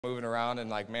moving around, and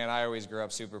like, man, I always grew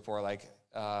up super poor. Like,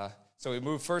 so we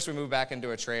moved back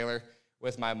into a trailer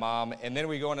with my mom, and then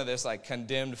we go into this like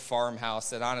condemned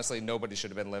farmhouse that honestly nobody should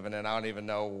have been living in. I don't even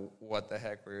know what the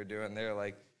heck we were doing there.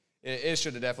 Like, it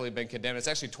should have definitely been condemned. It's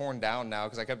actually torn down now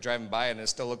because I kept driving by it and it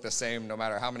still looked the same no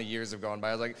matter how many years have gone by.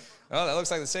 I was like, oh, that looks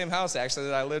like the same house actually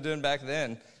that I lived in back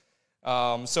then.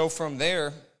 So from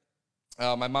there,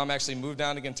 my mom actually moved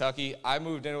down to Kentucky. I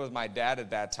moved in with my dad at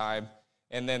that time,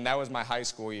 and then that was my high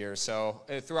school years. So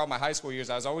throughout my high school years,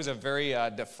 I was always a very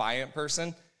defiant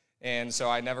person, and so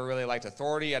I never really liked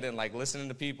authority. I didn't like listening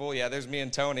to people. Yeah, there's me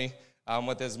and Tony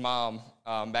with his mom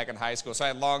back in high school. So I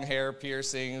had long hair,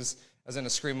 piercings. I was in a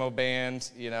screamo band.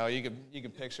 You know, you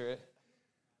could picture it.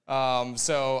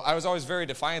 So I was always very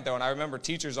defiant, though, and I remember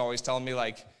teachers always telling me,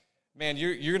 like, man,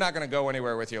 you're not going to go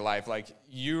anywhere with your life. Like,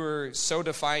 you're so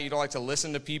defiant, you don't like to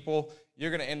listen to people. You're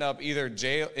going to end up either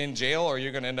in jail or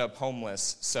you're going to end up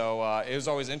homeless. So it was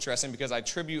always interesting because I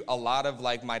attribute a lot of,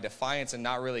 like, my defiance and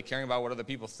not really caring about what other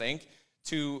people think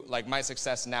to, like, my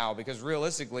success now. Because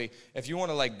realistically, if you want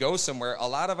to, like, go somewhere, a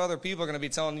lot of other people are going to be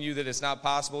telling you that it's not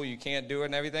possible, you can't do it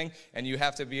and everything, and you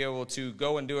have to be able to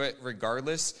go and do it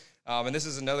regardless. And this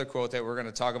is another quote that we're going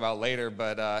to talk about later,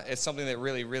 but it's something that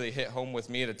really, really hit home with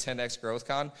me at a 10X Growth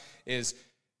Con, is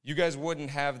you guys wouldn't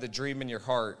have the dream in your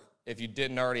heart if you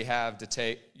didn't already have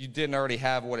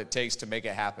what it takes to make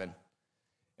it happen.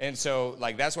 And so,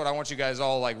 like, that's what I want you guys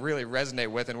all, like, really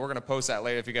resonate with, and we're going to post that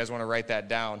later if you guys want to write that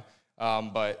down.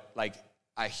 But, like,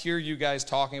 I hear you guys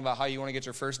talking about how you want to get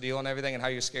your first deal and everything and how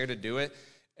you're scared to do it.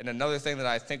 And another thing that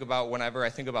I think about whenever I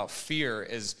think about fear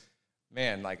is,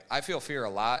 man, like, I feel fear a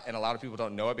lot, and a lot of people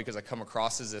don't know it because I come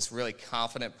across as this really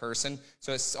confident person.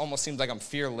 So it almost seems like I'm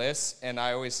fearless, and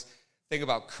I always think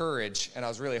about courage, and I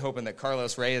was really hoping that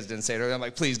Carlos Reyes didn't say it earlier. I'm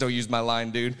like, please don't use my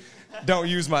line, dude. Don't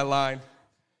use my line.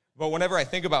 But whenever I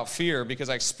think about fear, because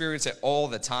I experience it all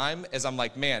the time, is I'm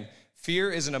like, man,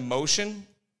 fear is an emotion,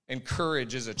 and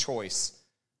courage is a choice.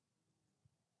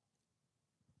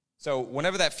 So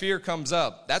whenever that fear comes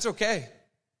up, that's okay.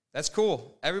 That's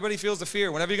cool. Everybody feels the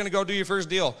fear. Whenever you're going to go do your first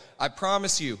deal, I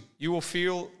promise you, you will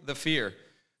feel the fear.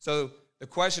 So the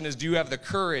question is, do you have the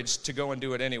courage to go and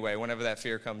do it anyway whenever that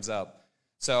fear comes up?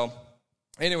 So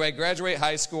anyway, graduate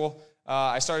high school.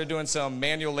 I started doing some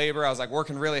manual labor. I was, like,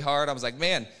 working really hard. I was like,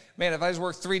 man, if I just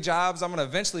work 3 jobs, I'm going to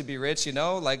eventually be rich, you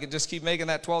know? Like, just keep making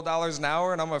that $12 an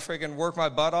hour, and I'm going to freaking work my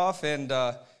butt off. And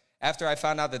after I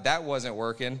found out that that wasn't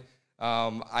working,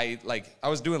 I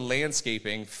was doing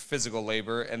landscaping, physical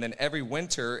labor, and then every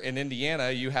winter in Indiana,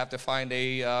 you have to find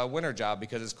a winter job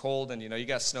because it's cold, and, you know, you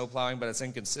got snow plowing, but it's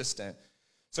inconsistent.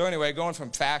 So anyway, going from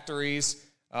factories,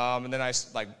 and then I,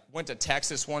 like, went to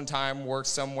Texas one time, worked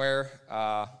somewhere,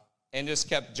 and just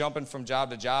kept jumping from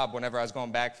job to job whenever I was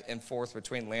going back and forth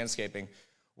between landscaping.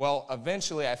 Well,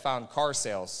 eventually I found car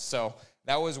sales. So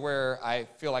that was where I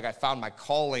feel like I found my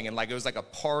calling, and, like, it was like a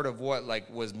part of what, like,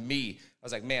 was me. I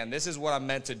was like, man, this is what I'm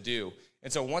meant to do.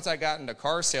 And so once I got into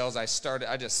car sales, I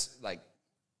just, like,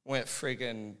 went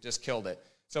freaking, just killed it.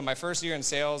 So my first year in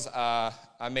sales, I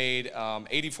made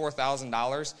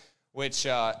 $84,000, which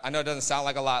I know it doesn't sound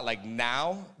like a lot, like,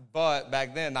 now, but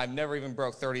back then I've never even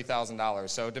broke $30,000.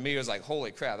 So to me, it was like,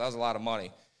 holy crap, that was a lot of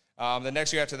money. The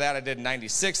next year after that, I did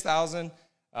 $96,000.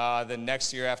 The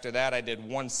next year after that, I did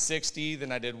 $160,000.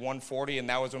 Then I did $140,000, and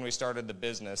that was when we started the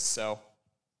business. So,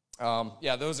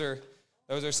 yeah, those are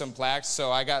some plaques.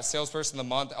 So I got salesperson of the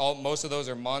month. Most of those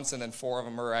are months, and then 4 of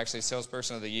them are actually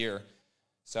salesperson of the year.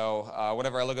 So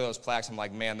whenever I look at those plaques, I'm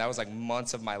like, man, that was like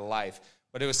months of my life.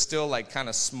 But it was still, like, kind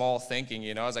of small thinking,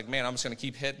 you know. I was like, man, I'm just going to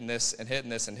keep hitting this and hitting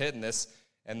this and hitting this.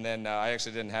 And then I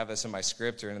actually didn't have this in my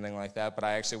script or anything like that, but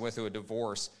I actually went through a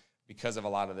divorce because of a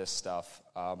lot of this stuff,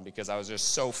 because I was just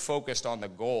so focused on the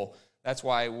goal. That's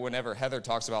why whenever Heather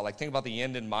talks about, like, think about the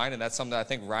end in mind, and that's something that I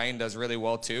think Ryan does really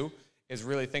well too, is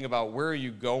really think about where are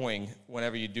you going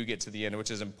whenever you do get to the end,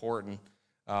 which is important.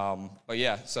 But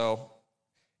yeah, so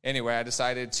anyway, I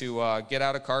decided to get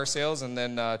out of car sales and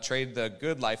then trade the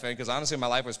good life in, because honestly my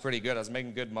life was pretty good. I was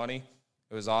making good money.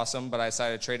 It was awesome, but I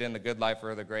decided to trade in the good life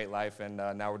for the great life, and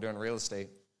now we're doing real estate.